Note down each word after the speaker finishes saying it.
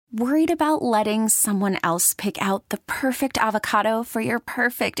Worried about letting someone else pick out the perfect avocado for your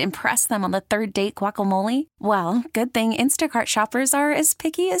perfect impress them on the third date guacamole? Well, good thing Instacart shoppers are as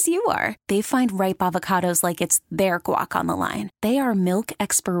picky as you are. They find ripe avocados like it's their guac on the line. They are milk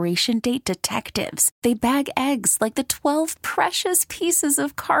expiration date detectives. They bag eggs like the 12 precious pieces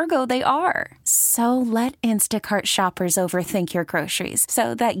of cargo they are. So let Instacart shoppers overthink your groceries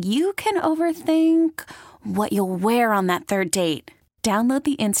so that you can overthink what you'll wear on that third date. Download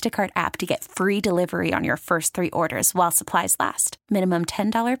the Instacart app to get free delivery on your first 3 orders while supplies last. Minimum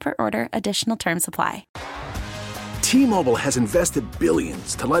 $10 per order. Additional terms apply. T-Mobile has invested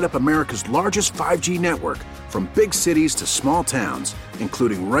billions to light up America's largest 5G network, from big cities to small towns,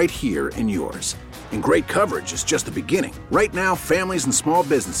 including right here in yours. And great coverage is just the beginning. Right now, families and small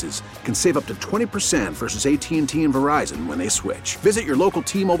businesses can save up to 20% versus AT&T and Verizon when they switch. Visit your local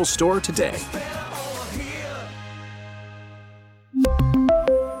T-Mobile store today.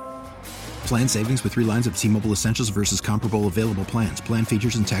 Plan savings with 3 lines of T-Mobile Essentials versus comparable available plans. Plan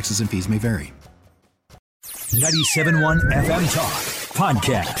features and taxes and fees may vary. 97.1 FM Talk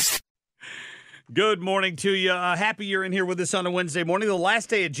Podcast. Good morning to you. Happy you're in here with us on a Wednesday morning. The last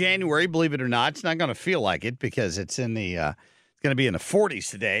day of January, believe it or not. It's not going to feel like it because it's in the it's going to be in the 40s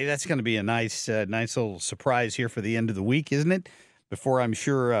today. That's going to be a nice little surprise here for the end of the week, isn't it? Before I'm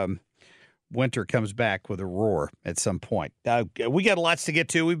sure winter comes back with a roar at some point. We got lots to get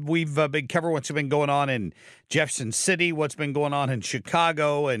to. We've been covering what's been going on in Jefferson City, what's been going on in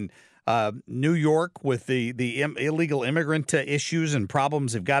Chicago and New York with the illegal immigrant issues and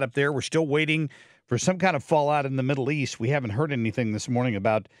problems they've got up there. We're still waiting for some kind of fallout in the Middle East. We haven't heard anything this morning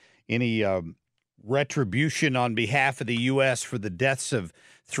about any retribution on behalf of the U.S. for the deaths of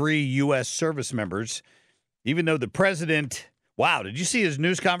 3 U.S. service members, even though the president... Wow, did you see his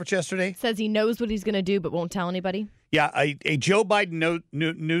news conference yesterday? Says he knows what he's going to do but won't tell anybody. Yeah, a Joe Biden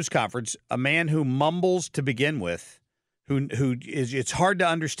news conference, a man who mumbles to begin with, who is, it's hard to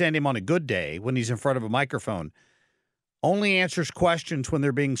understand him on a good day when he's in front of a microphone, only answers questions when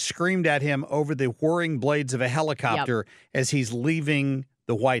they're being screamed at him over the whirring blades of a helicopter as he's leaving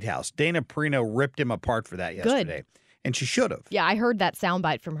the White House. Dana Perino ripped him apart for that yesterday. Good. And she should have. Yeah, I heard that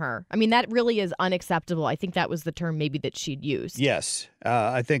soundbite from her. I mean, that really is unacceptable. I think that was the term maybe that she'd used. Yes,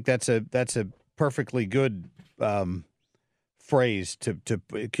 I think that's a perfectly good phrase to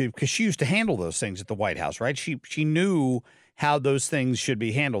because she used to handle those things at the White House, right? She knew how those things should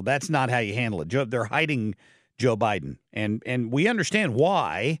be handled. That's not how you handle it. They're hiding Joe Biden, and we understand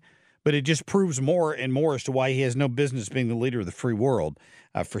why, but it just proves more and more as to why he has no business being the leader of the free world.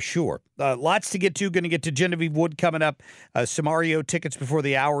 For sure. Lots to get to. Going to get to Genevieve Wood coming up. Some REO tickets before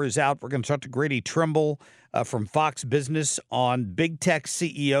the hour is out. We're going to talk to Grady Trimble from Fox Business on big tech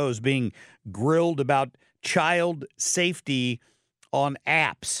CEOs being grilled about child safety on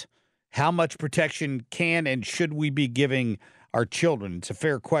apps. How much protection can and should we be giving our children? It's a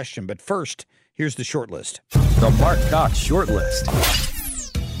fair question. But first, here's the short list. The Marc Cox short list.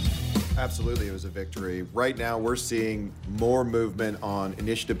 Absolutely, it was a victory. Right now, we're seeing more movement on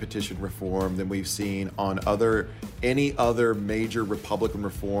initiative petition reform than we've seen on any other major Republican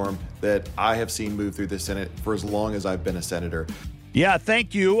reform that I have seen move through the Senate for as long as I've been a senator. Yeah,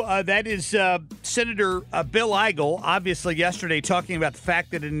 thank you. That is Senator Bill Eigel, obviously yesterday talking about the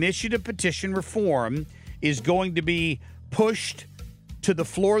fact that initiative petition reform is going to be pushed to the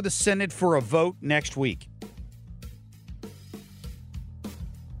floor of the Senate for a vote next week.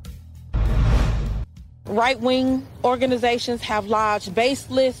 Right-wing organizations have lodged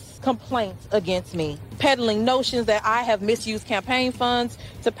baseless complaints against me, peddling notions that I have misused campaign funds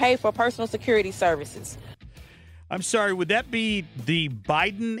to pay for personal security services. I'm sorry, would that be the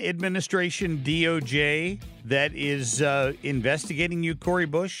Biden administration DOJ that is investigating you, Cori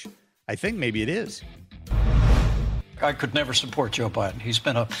Bush? I think maybe it is. I could never support Joe Biden. He's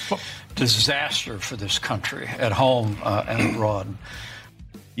been a disaster for this country at home and abroad.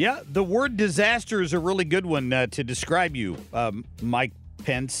 Yeah, the word disaster is a really good one to describe you, Mike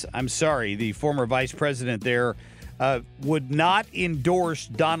Pence. I'm sorry, the former vice president there would not endorse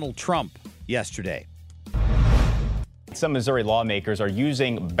Donald Trump yesterday. Some Missouri lawmakers are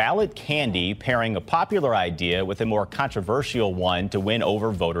using Ballot Candy, pairing a popular idea with a more controversial one to win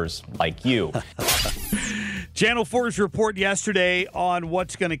over voters like you. Channel 4's report yesterday on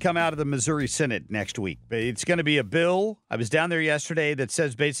what's going to come out of the Missouri Senate next week. It's going to be a bill. I was down there yesterday that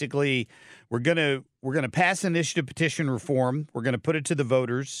says basically we're going to pass initiative petition reform. We're going to put it to the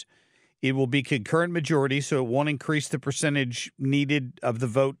voters. It will be concurrent majority, so it won't increase the percentage needed of the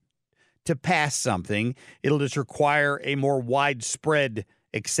vote to pass something. It'll just require a more widespread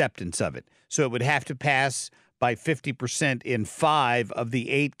acceptance of it. So it would have to pass by 50% in 5 of the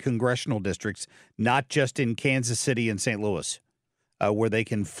 8 congressional districts, not just in Kansas City and St. Louis, where they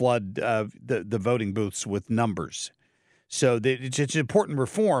can flood the voting booths with numbers. So it's an important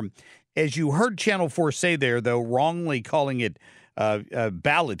reform. As you heard Channel 4 say there, though, wrongly calling it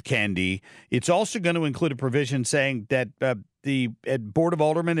ballot candy, it's also going to include a provision saying that the Board of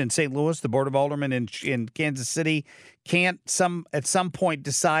Aldermen in St. Louis, the Board of Aldermen in Kansas City can't at some point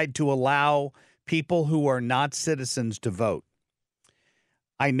decide to allow people who are not citizens to vote.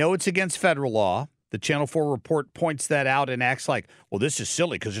 I know it's against federal law. The Channel 4 report points that out and acts like, well, this is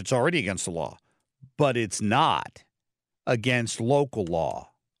silly because it's already against the law. But it's not against local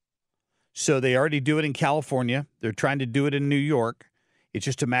law. So they already do it in California. They're trying to do it in New York. It's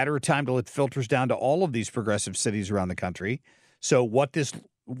just a matter of time till it filters down to all of these progressive cities around the country. So what this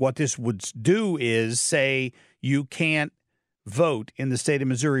would do is say you can't vote in the state of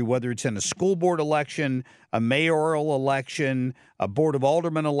Missouri, whether it's in a school board election, a mayoral election, a Board of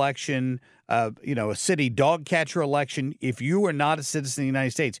Aldermen election, a city dog catcher election. If you are not a citizen of the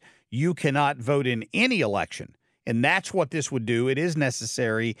United States, you cannot vote in any election. And that's what this would do. It is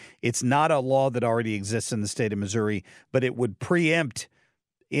necessary. It's not a law that already exists in the state of Missouri, but it would preempt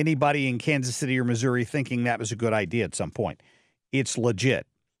anybody in Kansas City or Missouri thinking that was a good idea at some point. It's legit.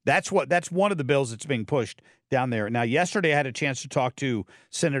 That's one of the bills that's being pushed down there. Now, yesterday I had a chance to talk to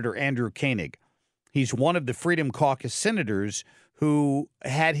Senator Andrew Koenig. He's one of the Freedom Caucus senators who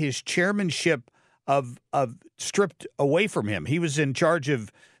had his chairmanship of stripped away from him. He was in charge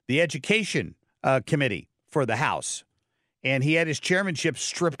of the Education Committee for the House, and he had his chairmanship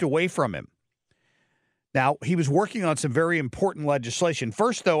stripped away from him. Now, he was working on some very important legislation.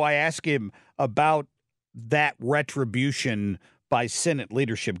 First, though, I asked him about that retribution by Senate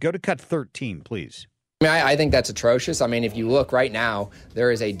leadership. Go to cut 13, please. I think that's atrocious. I mean, if you look right now,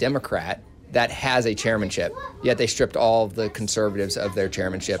 there is a Democrat that has a chairmanship, yet they stripped all of the conservatives of their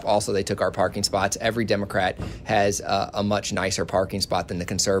chairmanship. Also, they took our parking spots. Every Democrat has a much nicer parking spot than the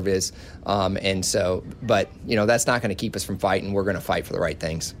conservatives. But that's not going to keep us from fighting. We're going to fight for the right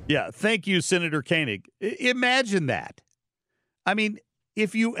things. Yeah, thank you, Senator Koenig. Imagine that. I mean,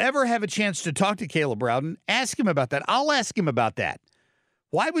 if you ever have a chance to talk to Caleb Rowden, ask him about that. I'll ask him about that.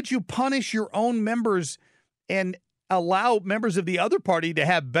 Why would you punish your own members and allow members of the other party to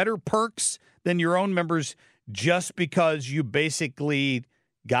have better perks than your own members just because you basically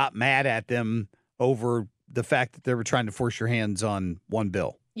got mad at them over the fact that they were trying to force your hands on one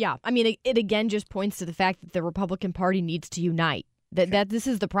bill? Yeah, I mean, it again just points to the fact that the Republican Party needs to unite. That this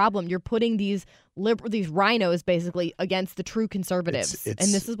is the problem. You're putting these rhinos basically against the true conservatives, and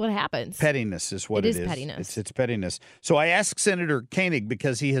this is what happens. Pettiness is what it is. It is pettiness. It's pettiness. So I asked Senator Koenig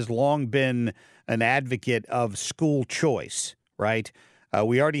because he has long been an advocate of school choice, right?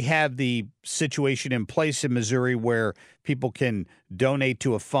 We already have the situation in place in Missouri where people can donate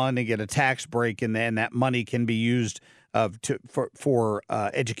to a fund and get a tax break, and then that money can be used for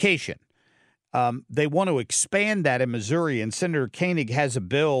education. They want to expand that in Missouri, and Senator Koenig has a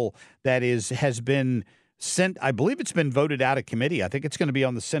bill that has been sent. I believe it's been voted out of committee. I think it's going to be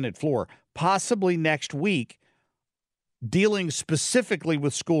on the Senate floor, possibly next week, dealing specifically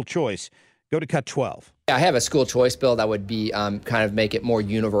with school choice. Go to cut 12. I have a school choice bill that would be kind of make it more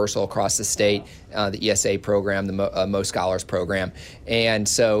universal across the state, the ESA program, the Mo Scholars program. And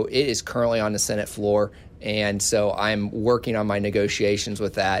so it is currently on the Senate floor. And so I'm working on my negotiations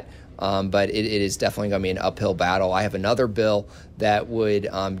with that. But it is definitely going to be an uphill battle. I have another bill that would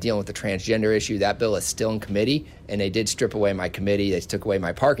deal with the transgender issue. That bill is still in committee, and they did strip away my committee. They took away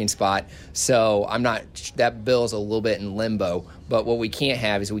my parking spot. So that bill is a little bit in limbo. But what we can't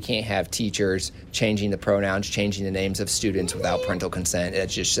have is we can't have teachers changing the pronouns, changing the names of students without parental consent. It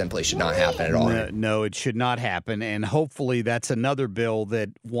just simply should not happen at all. No, it should not happen. And hopefully that's another bill that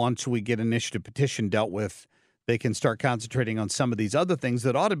once we get initiative petition dealt with, they can start concentrating on some of these other things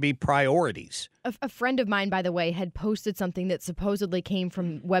that ought to be priorities. A friend of mine, by the way, had posted something that supposedly came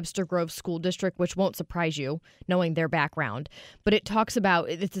from Webster Grove School District, which won't surprise you, knowing their background. But it talks about,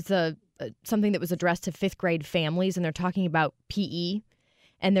 it's something that was addressed to fifth grade families, and they're talking about PE.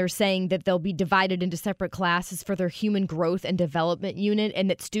 And they're saying that they'll be divided into separate classes for their human growth and development unit, and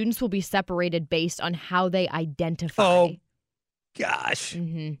that students will be separated based on how they identify. Oh, gosh.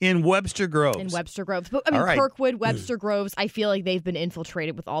 Mm-hmm. In Webster Groves. In Webster Groves. But I mean, right. Kirkwood, Webster Groves, I feel like they've been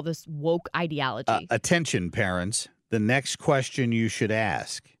infiltrated with all this woke ideology. Attention, parents. The next question you should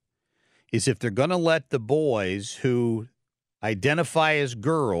ask is if they're going to let the boys who identify as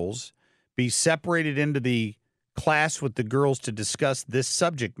girls be separated into the class with the girls to discuss this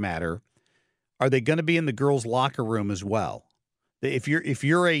subject matter, are they going to be in the girls' locker room as well? If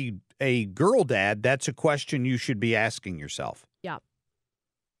you're a girl dad, that's a question you should be asking yourself. Yeah.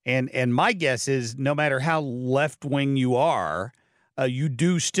 And my guess is no matter how left-wing you are, you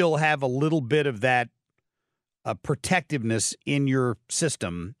do still have a little bit of that protectiveness in your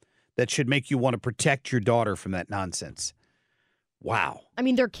system that should make you want to protect your daughter from that nonsense. Wow. I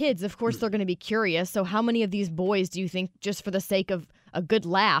mean, they're kids. Of course, they're going to be curious. So how many of these boys do you think just for the sake of a good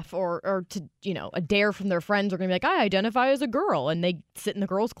laugh or to, a dare from their friends are going to be like, I identify as a girl, and they sit in the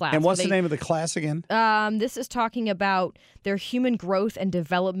girls' class? And what's the name of the class again? This is talking about their Human Growth and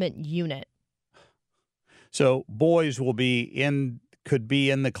Development Unit. So boys could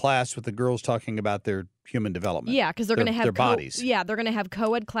be in the class with the girls talking about their human development. Yeah, because they're going to have their bodies. Yeah, they're going to have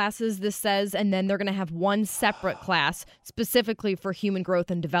co-ed classes, this says, and then they're going to have one separate class specifically for human growth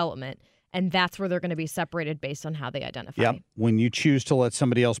and development. And that's where they're going to be separated based on how they identify. Yep. When you choose to let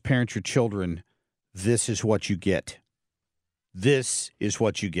somebody else parent your children, this is what you get. This is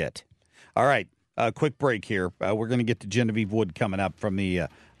what you get. All right. Quick break here. We're going to get to Genevieve Wood coming up from the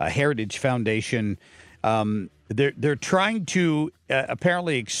Heritage Foundation. They're trying to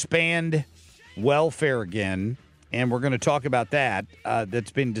apparently expand welfare again, and we're going to talk about that.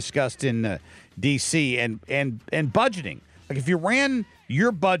 That's been discussed in D.C. and budgeting. Like if you ran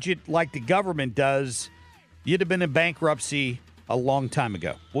your budget like the government does, you'd have been in bankruptcy a long time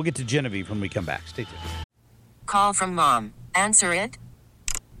ago. We'll get to Genevieve when we come back. Stay tuned. Call from mom. Answer it.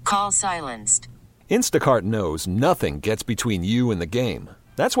 Call silenced. Instacart knows nothing gets between you and the game.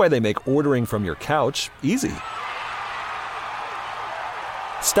 That's why they make ordering from your couch easy.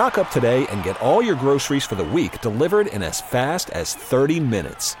 Stock up today and get all your groceries for the week delivered in as fast as 30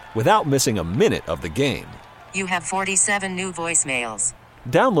 minutes without missing a minute of the game. You have 47 new voicemails.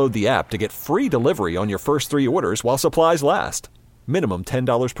 Download the app to get free delivery on your first 3 orders while supplies last. Minimum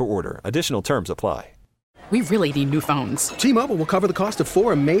 $10 per order. Additional terms apply. We really need new phones. T-Mobile will cover the cost of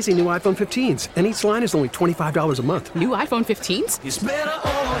 4 amazing new iPhone 15s, and each line is only $25 a month. New iPhone 15s? It's better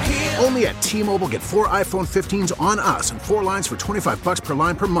over here. Only at T-Mobile, get 4 iPhone 15s on us and 4 lines for $25 per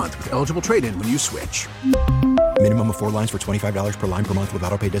line per month with eligible trade-in when you switch. Minimum of 4 lines for $25 per line per month with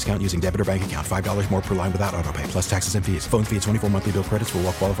autopay discount using debit or bank account. $5 more per line without autopay, plus taxes and fees. Phone fee at 24 monthly bill credits for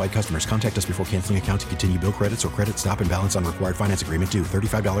well-qualified customers. Contact us before canceling account to continue bill credits or credit stop and balance on required finance agreement due.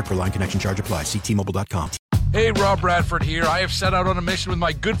 $35 per line connection charge applies. See T-Mobile.com. Hey, Rob Bradford here. I have set out on a mission with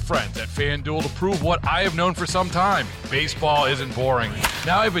my good friends at FanDuel to prove what I have known for some time. Baseball isn't boring.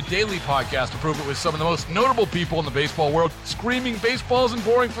 Now I have a daily podcast to prove it with some of the most notable people in the baseball world, screaming baseball isn't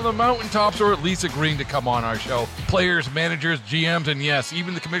boring from the mountaintops, or at least agreeing to come on our show. Players, managers, GMs, and yes,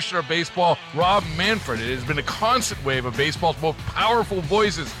 even the commissioner of baseball, Rob Manfred. It has been a constant wave of baseball's most powerful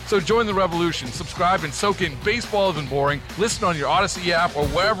voices. So join the revolution. Subscribe and soak in Baseball Isn't Boring. Listen on your Odyssey app or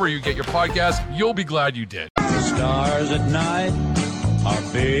wherever you get your podcast. You'll be glad you did. Stars at night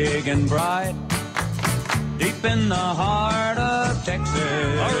are big and bright, deep in the heart of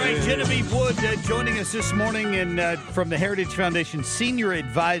Texas. All right, Genevieve Wood joining us this morning from the Heritage Foundation, senior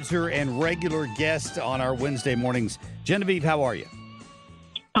advisor and regular guest on our Wednesday mornings. Genevieve, how are you?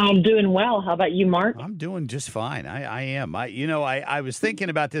 I'm doing well. How about you, Mark? I'm doing just fine. I am. I was thinking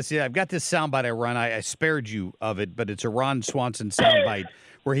about this. I've got this soundbite I run. I spared you of it, but it's a Ron Swanson soundbite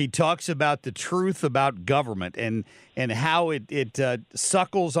where he talks about the truth about government and how it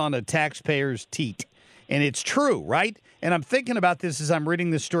suckles on a taxpayer's teat. And it's true, right? And I'm thinking about this as I'm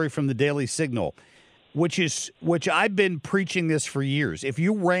reading this story from the Daily Signal, which I've been preaching this for years. If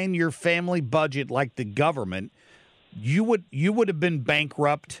you ran your family budget like the government, you would have been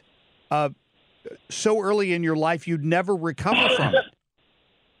bankrupt so early in your life you'd never recover from it.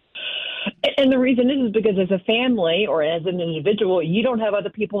 And the reason is because as a family or as an individual, you don't have other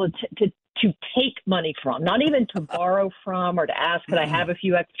people to take money from, not even to borrow from or to ask, could I have a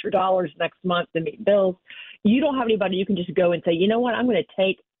few extra dollars next month to meet bills? You don't have anybody you can just go and say, you know what, I'm going to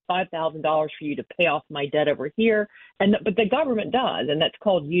take $5,000 for you to pay off my debt over here. But the government does, and that's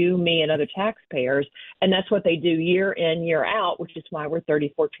called you, me, and other taxpayers. And that's what they do year in, year out, which is why we're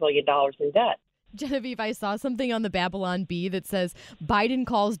 $34 trillion in debt. Genevieve, I saw something on the Babylon Bee that says Biden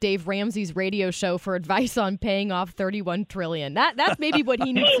calls Dave Ramsey's radio show for advice on paying off $31 trillion. That's maybe what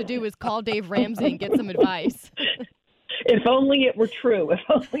he needs to do is call Dave Ramsey and get some advice. If only it were true. If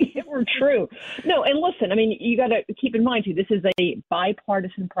only it were true. No, and listen, I mean, you got to keep in mind, too, this is a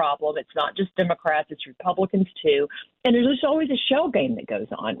bipartisan problem. It's not just Democrats. It's Republicans, too. And there's just always a shell game that goes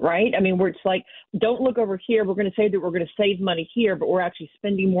on, right? I mean, where it's like, don't look over here. We're going to say that we're going to save money here, but we're actually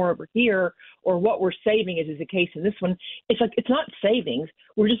spending more over here. Or what we're saving is the case in this one. It's like, it's not savings.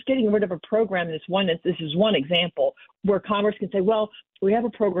 We're just getting rid of a program. This is one example where Congress can say, well, we have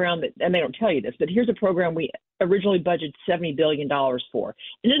a program that, and they don't tell you this, but here's a program we originally budgeted $70 billion for.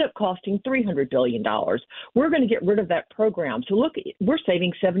 It ended up costing $300 billion. We're going to get rid of that program. So look, we're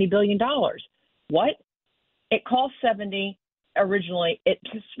saving $70 billion. What? It cost 70 originally. It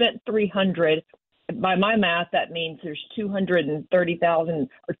spent 300. By my math, that means there's 230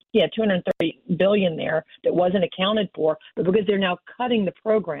 billion there that wasn't accounted for. But because they're now cutting the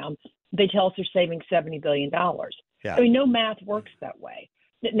program, they tell us they're saving $70 billion. Yeah. I mean, no math works that way.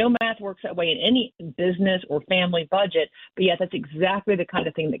 No math works that way in any business or family budget. But yet, that's exactly the kind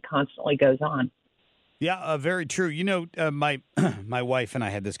of thing that constantly goes on. Yeah, very true. You know, my wife and I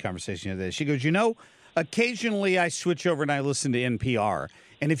had this conversation the other day. She goes, occasionally I switch over and I listen to NPR,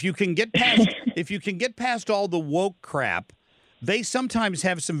 and if you can get past all the woke crap, they sometimes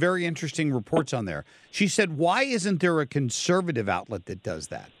have some very interesting reports on there. She said, "Why isn't there a conservative outlet that does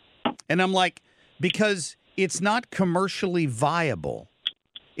that?" And I'm like, because it's not commercially viable.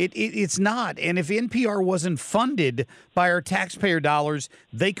 It's not. And if NPR wasn't funded by our taxpayer dollars,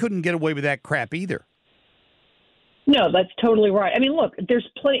 they couldn't get away with that crap either. No, that's totally right. I mean, look, there's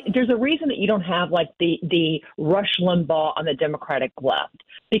a reason that you don't have like the Rush Limbaugh on the Democratic left,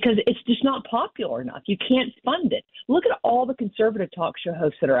 because it's just not popular enough. You can't fund it. Look at all the conservative talk show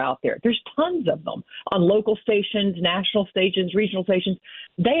hosts that are out there. There's tons of them on local stations, national stations, regional stations.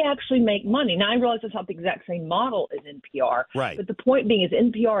 They actually make money. Now, I realize it's not the exact same model as NPR, right? But the point being is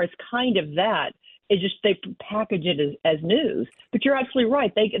NPR is kind of that. It's just they package it as news. But you're absolutely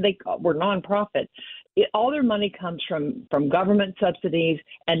right. They were nonprofit. All their money comes from government subsidies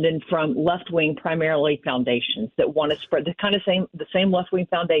and then from left-wing, primarily foundations that want to spread the same left-wing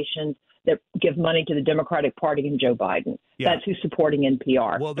foundations that give money to the Democratic Party and Joe Biden. Yeah. That's who's supporting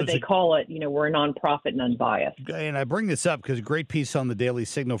NPR. Well, but they call it, we're a nonprofit and unbiased. And I bring this up because a great piece on the Daily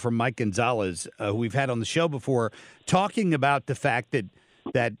Signal from Mike Gonzalez, who we've had on the show before, talking about the fact that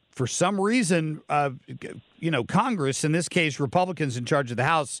for some reason, Congress, in this case, Republicans in charge of the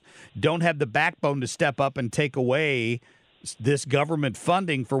House, don't have the backbone to step up and take away this government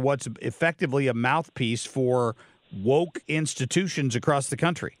funding for what's effectively a mouthpiece for woke institutions across the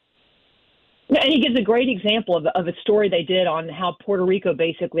country. And he gives a great example of a story they did on how Puerto Rico,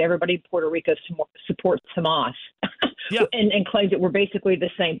 basically everybody in Puerto Rico supports Hamas. Yep. and claims that we're basically the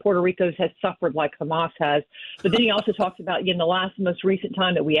same. Puerto Rico has suffered like Hamas has. But then he also talks about in the most recent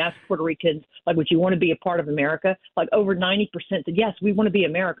time that we asked Puerto Ricans, like, would you want to be a part of America? Like over 90% said, yes, we want to be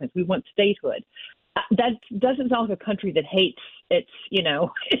Americans. We want statehood. That doesn't sound like a country that hates its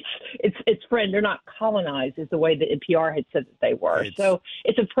friend. They're not colonized is the way that NPR had said that they were. So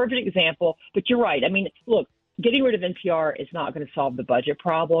it's a perfect example. But you're right. I mean, look, getting rid of NPR is not going to solve the budget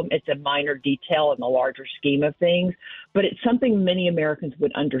problem. It's a minor detail in the larger scheme of things, but it's something many Americans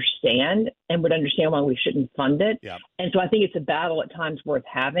would understand and would understand why we shouldn't fund it. Yep. And so I think it's a battle at times worth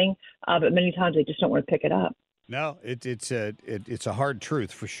having, but many times they just don't want to pick it up. No, it's a hard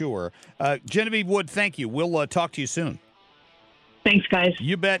truth for sure. Genevieve Wood, thank you. We'll talk to you soon. Thanks, guys.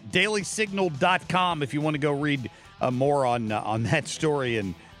 You bet. DailySignal.com if you want to go read more on that story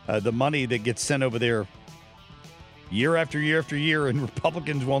and the money that gets sent over there year after year after year, and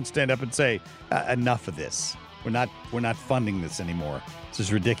Republicans won't stand up and say, enough of this. We're not funding this anymore. This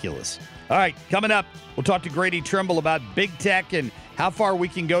is ridiculous. All right, coming up, we'll talk to Grady Trimble about big tech and how far we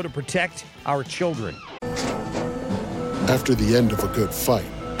can go to protect our children. After the end of a good fight,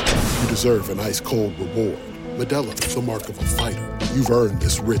 you deserve an ice-cold reward. Modelo is the mark of a fighter. You've earned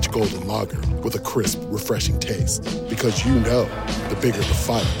this rich golden lager with a crisp, refreshing taste. Because you know, the bigger the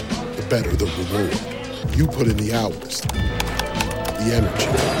fight, the better the reward. You put in the hours, the energy,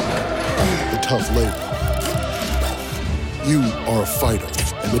 the tough labor. You are a fighter,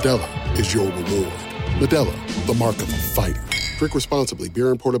 and Modelo is your reward. Modelo, the mark of a fighter. Drink responsibly. Beer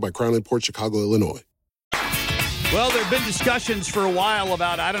imported by Crown Imports, Chicago, Illinois. Well, there have been discussions for a while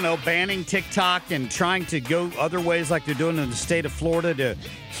about, banning TikTok and trying to go other ways like they're doing in the state of Florida to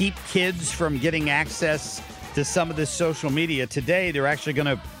keep kids from getting access to some of this social media. Today, they're actually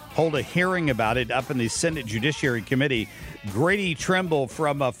going to hold a hearing about it up in the Senate Judiciary Committee. Grady Trimble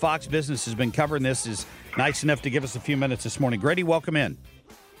from Fox Business has been covering this, is nice enough to give us a few minutes this morning. Grady, welcome in.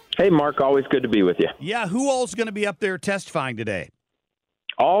 Hey, Mark, always good to be with you. Yeah, who all's going to be up there testifying today?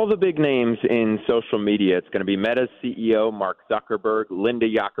 All the big names in social media. It's going to be Meta's CEO, Mark Zuckerberg, Linda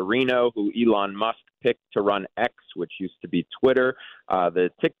Yaccarino, who Elon Musk picked to run X, which used to be Twitter. The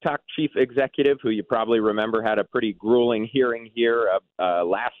TikTok chief executive, who you probably remember had a pretty grueling hearing here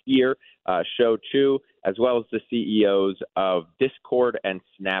last year, Shou Chew, as well as the CEOs of Discord and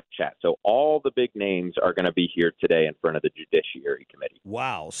Snapchat. So all the big names are going to be here today in front of the Judiciary Committee.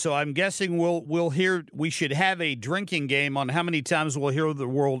 Wow. So I'm guessing we should have a drinking game on how many times we'll hear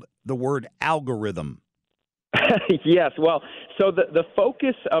the word algorithm. Yes. Well, so the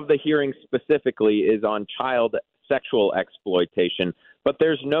focus of the hearing specifically is on child sexual exploitation, but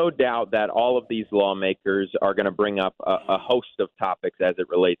there's no doubt that all of these lawmakers are going to bring up a host of topics as it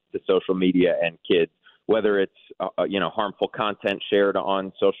relates to social media and kids, whether it's harmful content shared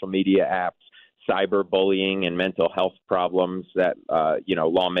on social media apps, cyberbullying and mental health problems that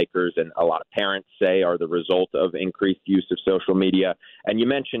lawmakers and a lot of parents say are the result of increased use of social media. And you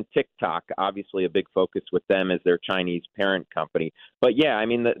mentioned TikTok, obviously a big focus with them as their Chinese parent company. But yeah, I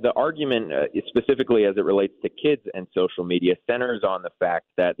mean, the argument specifically as it relates to kids and social media centers on the fact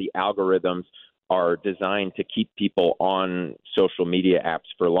that the algorithms are designed to keep people on social media apps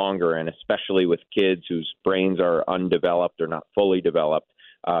for longer, and especially with kids whose brains are undeveloped or not fully developed.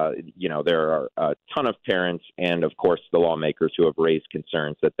 There are a ton of parents and, of course, the lawmakers who have raised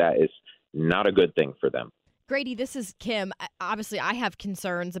concerns that is not a good thing for them. Grady, this is Kim. Obviously, I have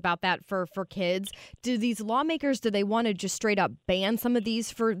concerns about that for kids. Do these lawmakers, do they want to just straight up ban some of these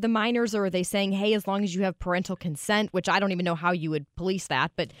for the minors, or are they saying, hey, as long as you have parental consent, which I don't even know how you would police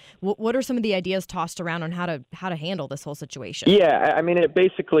that, but what are some of the ideas tossed around on how to handle this whole situation? Yeah, I mean, it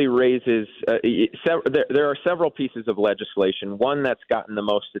basically raises there are several pieces of legislation. One that's gotten the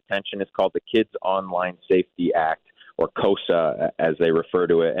most attention is called the Kids Online Safety Act, or KOSA, as they refer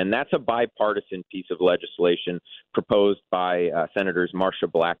to it. And that's a bipartisan piece of legislation proposed by Senators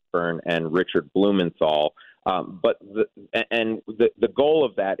Marsha Blackburn and Richard Blumenthal. But the goal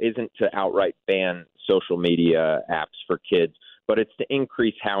of that isn't to outright ban social media apps for kids, but it's to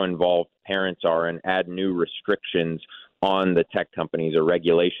increase how involved parents are and add new restrictions on the tech companies or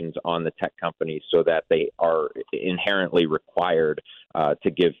regulations on the tech companies so that they are inherently required to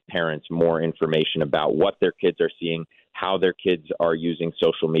give parents more information about what their kids are seeing, how their kids are using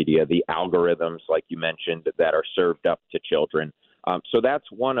social media, the algorithms, like you mentioned, that are served up to children. So that's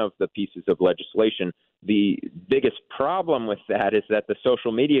one of the pieces of legislation. The biggest problem with that is that the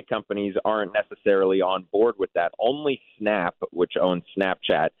social media companies aren't necessarily on board with that. Only Snap, which owns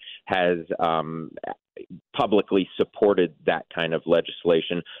Snapchat, has publicly supported that kind of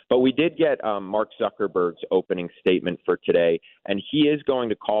legislation. But we did get Mark Zuckerberg's opening statement for today, and he is going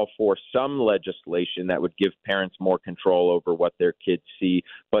to call for some legislation that would give parents more control over what their kids see,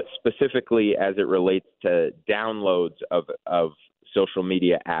 but specifically as it relates to downloads of social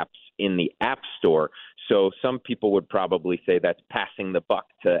media apps in the App Store. So some people would probably say that's passing the buck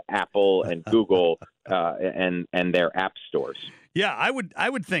to Apple and Google and their app stores. Yeah, I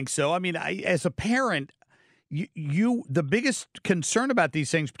would think so. I mean, as a parent, the biggest concern about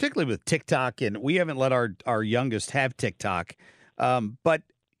these things, particularly with TikTok, and we haven't let our youngest have TikTok, but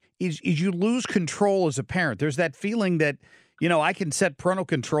is you lose control as a parent. There's that feeling that, I can set parental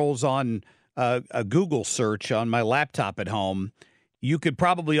controls on a Google search on my laptop at home. You could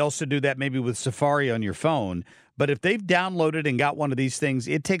probably also do that maybe with Safari on your phone. But if they've downloaded and got one of these things,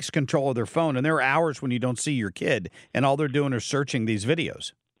 it takes control of their phone. And there are hours when you don't see your kid, and all they're doing is searching these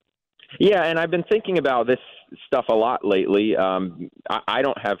videos. Yeah, and I've been thinking about this stuff a lot lately. I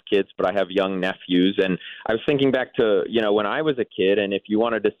don't have kids, but I have young nephews. And I was thinking back to, when I was a kid, and if you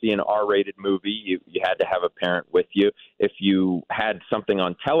wanted to see an R-rated movie, you had to have a parent with you. If you had something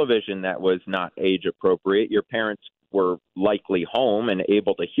on television that was not age appropriate, your parents were likely home and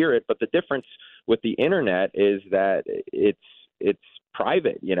able to hear it. But the difference with the internet is that it's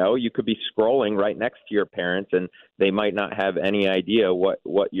private. You could be scrolling right next to your parents and they might not have any idea what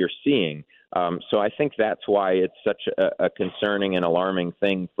you're seeing. So I think that's why it's such a concerning and alarming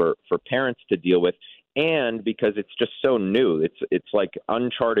thing for parents to deal with. And because it's just so new, it's like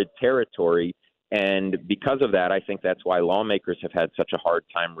uncharted territory. And because of that, I think that's why lawmakers have had such a hard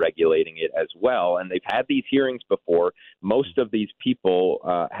time regulating it as well. And they've had these hearings before. Most of these people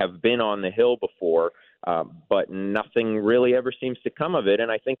have been on the Hill before, but nothing really ever seems to come of it. And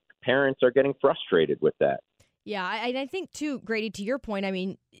I think parents are getting frustrated with that. Yeah, I think, too, Grady, to your point, I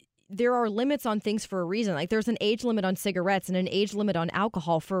mean, there are limits on things for a reason. Like there's an age limit on cigarettes and an age limit on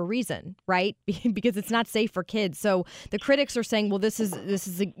alcohol for a reason, right? Because it's not safe for kids. So the critics are saying, well, this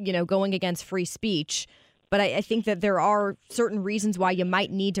is going against free speech. But I think that there are certain reasons why you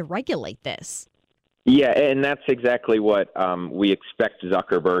might need to regulate this. Yeah, and that's exactly what we expect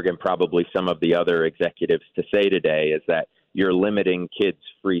Zuckerberg and probably some of the other executives to say today, is that you're limiting kids'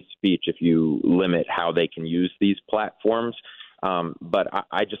 free speech if you limit how they can use these platforms. But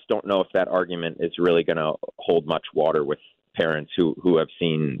I just don't know if that argument is really going to hold much water with parents who have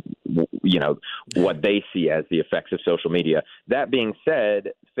seen, what they see as the effects of social media. That being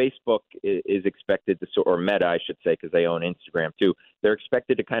said, Facebook is expected to, or Meta, I should say, because they own Instagram too, they're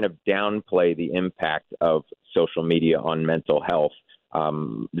expected to kind of downplay the impact of social media on mental health.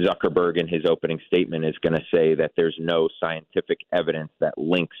 Zuckerberg in his opening statement is going to say that there's no scientific evidence that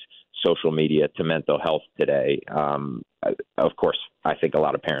links social media to mental health today. Of course, I think a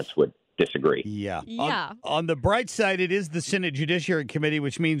lot of parents would disagree. Yeah. On the bright side, it is the Senate Judiciary Committee,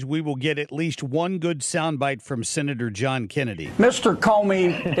 which means we will get at least one good soundbite from Senator John Kennedy. Mr.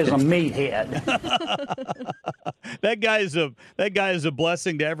 Comey is a meathead. That guy is a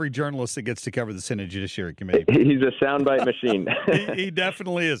blessing to every journalist that gets to cover the Senate Judiciary Committee. He's a soundbite machine. He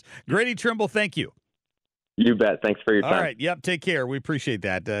definitely is. Grady Trimble, thank you. You bet. Thanks for your time. All right. Yep. Take care. We appreciate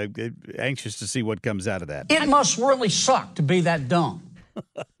that. Anxious to see what comes out of that. It must really suck to be that dumb.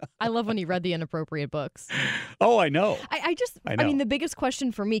 I love when he read the inappropriate books. Oh, I know. I mean, the biggest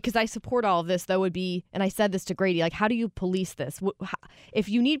question for me, because I support all of this, though, would be, and I said this to Grady, like, how do you police this? If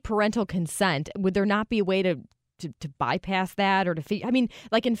you need parental consent, would there not be a way to bypass that, or to, I mean,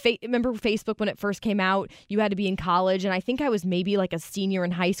 like remember Facebook when it first came out, you had to be in college, and I think I was maybe like a senior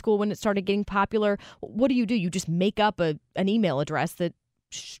in high school when it started getting popular. What do? You just make up an email address that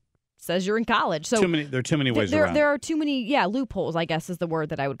says you're in college. So there are too many ways around. There are too many, loopholes, I guess is the word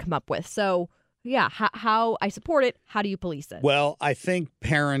that I would come up with. So, how I support it. How do you police it? Well, I think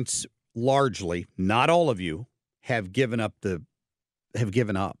parents largely, not all of you, have given up.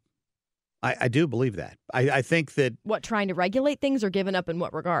 I do believe that. I think that... What, trying to regulate things, or giving up in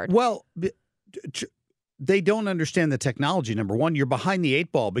what regard? Well, they don't understand the technology, number one. You're behind the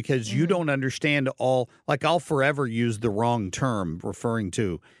eight ball because you don't understand all... Like, I'll forever use the wrong term referring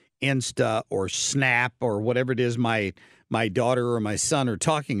to Insta or Snap or whatever it is my daughter or my son are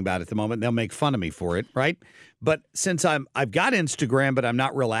talking about at the moment. They'll make fun of me for it, right? But since I've got Instagram, but I'm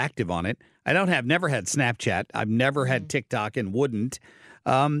not real active on it. Never had Snapchat. I've never had TikTok and wouldn't.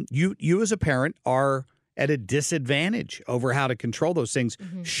 You as a parent are at a disadvantage over how to control those things,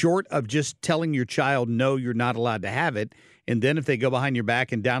 short of just telling your child, no, you're not allowed to have it. And then if they go behind your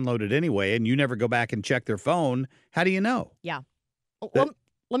back and download it anyway, and you never go back and check their phone, how do you know? Yeah.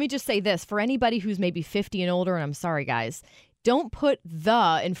 Let me just say this. For anybody who's maybe 50 and older, and I'm sorry, guys, don't put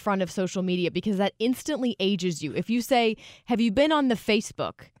the in front of social media, because that instantly ages you. If you say, have you been on the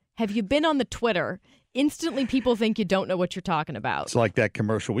Facebook? Have you been on the Twitter? Instantly, people think you don't know what you're talking about. It's like that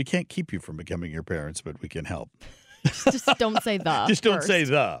commercial. We can't keep you from becoming your parents, but we can help. Just don't say the. Just don't say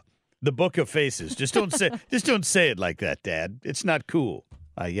the. The Book of Faces. Just don't say it like that, Dad. It's not cool.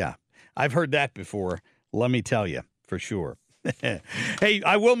 Yeah, I've heard that before. Let me tell you, for sure. Hey,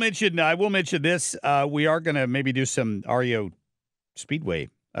 I will mention this. We are going to maybe do some REO Speedway.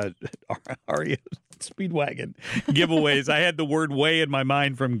 REO Speedwagon giveaways. I had the word way in my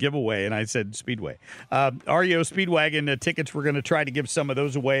mind from giveaway, and I said Speedway. REO Speedwagon tickets, we're going to try to give some of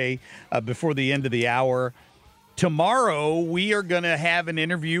those away before the end of the hour. Tomorrow, we are going to have an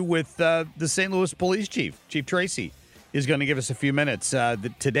interview with the St. Louis Police Chief. Chief Tracy is going to give us a few minutes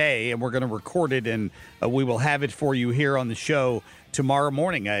today, and we're going to record it, and we will have it for you here on the show tomorrow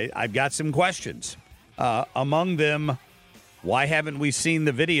morning. I've got some questions. Among them, why haven't we seen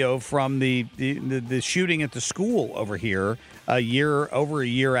the video from the shooting at the school over here over a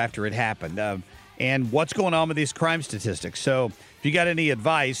year after it happened? And what's going on with these crime statistics? So if you got any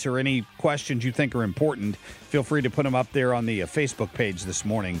advice or any questions you think are important, feel free to put them up there on the Facebook page this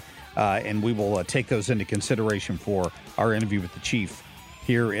morning, and we will take those into consideration for our interview with the chief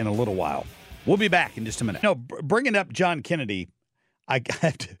here in a little while. We'll be back in just a minute. No, bringing up John Kennedy,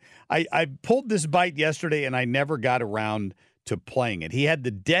 I pulled this bite yesterday, and I never got around to playing it. He had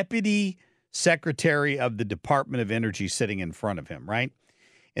the Deputy Secretary of the Department of Energy sitting in front of him, right?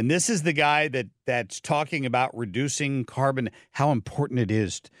 And this is the guy that's talking about reducing carbon, how important it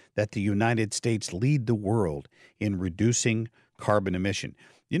is that the United States lead the world in reducing carbon emission.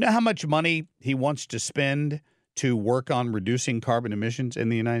 You know how much money he wants to spend to work on reducing carbon emissions in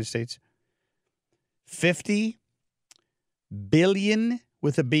the United States? $50 billion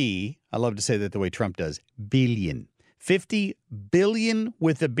with a B. I love to say that the way Trump does. Billion. $50 billion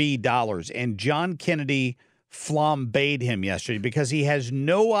with a B dollars. And John Kennedy flambéed him yesterday because he has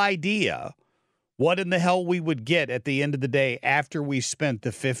no idea what in the hell we would get at the end of the day after we spent the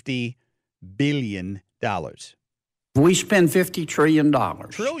 $50 billion. We spend $50 trillion.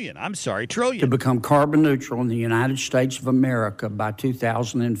 Trillion. To become carbon neutral in the United States of America by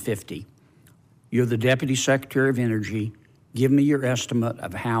 2050. You're the Deputy Secretary of Energy. Give me your estimate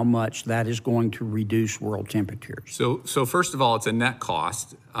of how much that is going to reduce world temperatures. So first of all, it's a net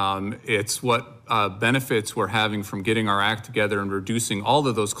cost. It's what benefits we're having from getting our act together and reducing all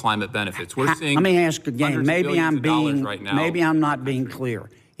of those climate benefits. We're seeing. Let me ask again. Maybe I'm not being clear.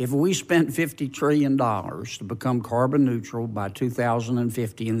 clear. If we spent $50 trillion to become carbon neutral by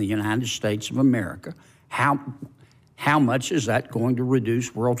 2050 in the United States of America, how much is that going to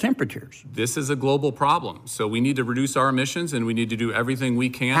reduce world temperatures? This is a global problem. So we need to reduce our emissions, and we need to do everything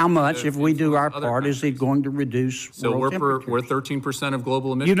we can. How much, if we do our part, is it going to reduce world temperatures? We're 13% of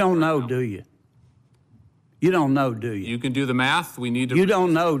global emissions. You don't know, do you? You don't know, do you? You can do the math. We need to. You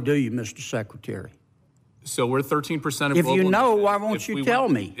don't know, do you, Mr. Secretary? So we're 13% of global emissions. If you know, why won't you tell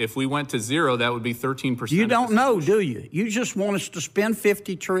me? If we went to zero, that would be 13%. You don't know, do you? You just want us to spend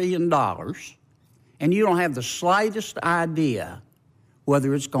 $50 trillion, and you don't have the slightest idea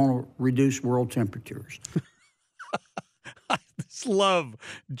whether it's going to reduce world temperatures. I just love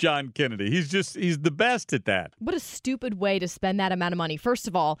John Kennedy. He's the best at that. What a stupid way to spend that amount of money. First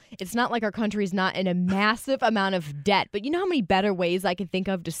of all, it's not like our country's not in a massive amount of debt, but you know how many better ways I can think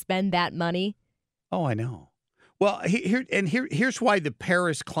of to spend that money? Oh, I know. Well, here's why the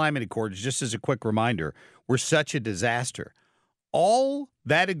Paris Climate Accords, just as a quick reminder, were such a disaster. All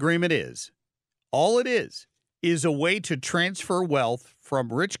that agreement is, all it is a way to transfer wealth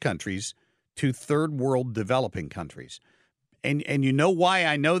from rich countries to third world developing countries. And you know why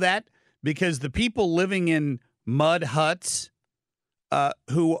I know that? Because the people living in mud huts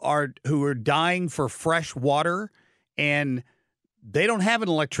who are dying for fresh water, and they don't have an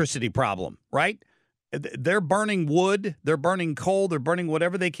electricity problem, right? They're burning wood, they're burning coal, they're burning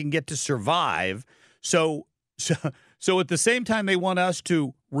whatever they can get to survive. So at the same time they want us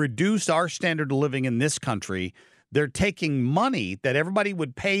to reduce our standard of living in this country, they're taking money that everybody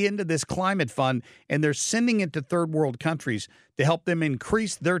would pay into this climate fund, and they're sending it to third world countries to help them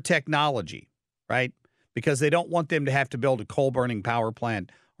increase their technology, right? Because they don't want them to have to build a coal-burning power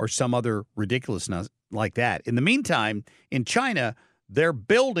plant or some other ridiculousness like that. In the meantime, in China, they're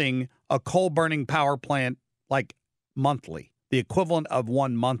building a coal-burning power plant like monthly, the equivalent of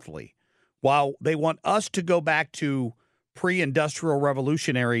one monthly, while they want us to go back to pre-industrial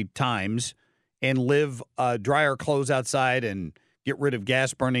revolutionary times and live dry our clothes outside and get rid of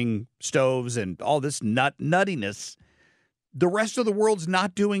gas-burning stoves and all this nuttiness. The rest of the world's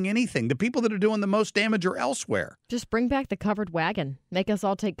not doing anything. The people that are doing the most damage are elsewhere. Just bring back the covered wagon. Make us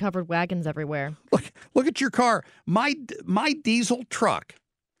all take covered wagons everywhere. Look at your car. My diesel truck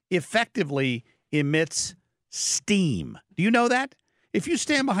effectively emits steam. Do you know that? If you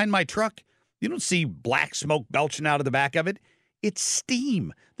stand behind my truck, you don't see black smoke belching out of the back of it. It's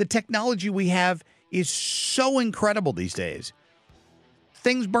steam. The technology we have is so incredible these days.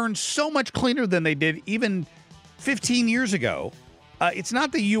 Things burn so much cleaner than they did even 15 years ago. It's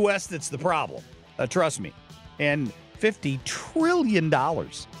not the U.S. that's the problem. Trust me. And $50 trillion. I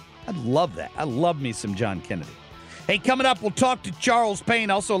love that. I love me some John Kennedy. Hey, coming up, we'll talk to Charles Payne.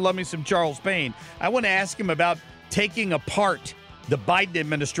 Also love me some Charles Payne. I want to ask him about taking apart the Biden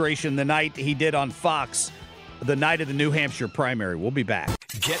administration the night he did on Fox, the night of the New Hampshire primary. We'll be back.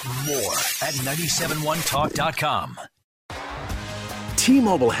 Get more at 971talk.com.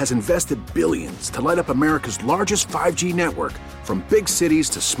 T-Mobile has invested billions to light up America's largest 5G network, from big cities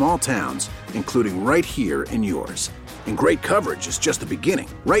to small towns, including right here in yours. And great coverage is just the beginning.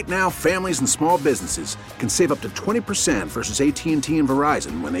 Right now, families and small businesses can save up to 20% versus AT&T and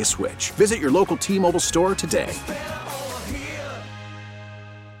Verizon when they switch. Visit your local T-Mobile store today.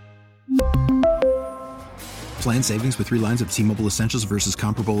 Plan savings with 3 lines of T-Mobile Essentials versus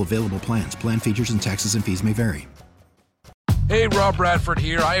comparable available plans. Plan features and taxes and fees may vary. Hey, Rob Bradford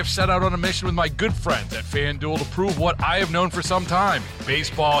here. I have set out on a mission with my good friends at FanDuel to prove what I have known for some time.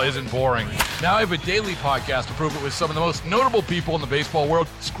 Baseball isn't boring. Now I have a daily podcast to prove it with some of the most notable people in the baseball world,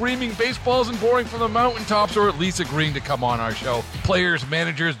 screaming baseball isn't boring from the mountaintops, or at least agreeing to come on our show. Players,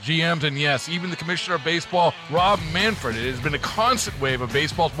 managers, GMs, and yes, even the commissioner of baseball, Rob Manfred. It has been a constant wave of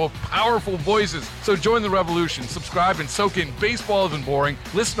baseball's most powerful voices. So join the revolution. Subscribe and soak in Baseball Isn't Boring.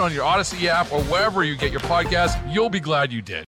 Listen on your Odyssey app or wherever you get your podcasts. You'll be glad you did.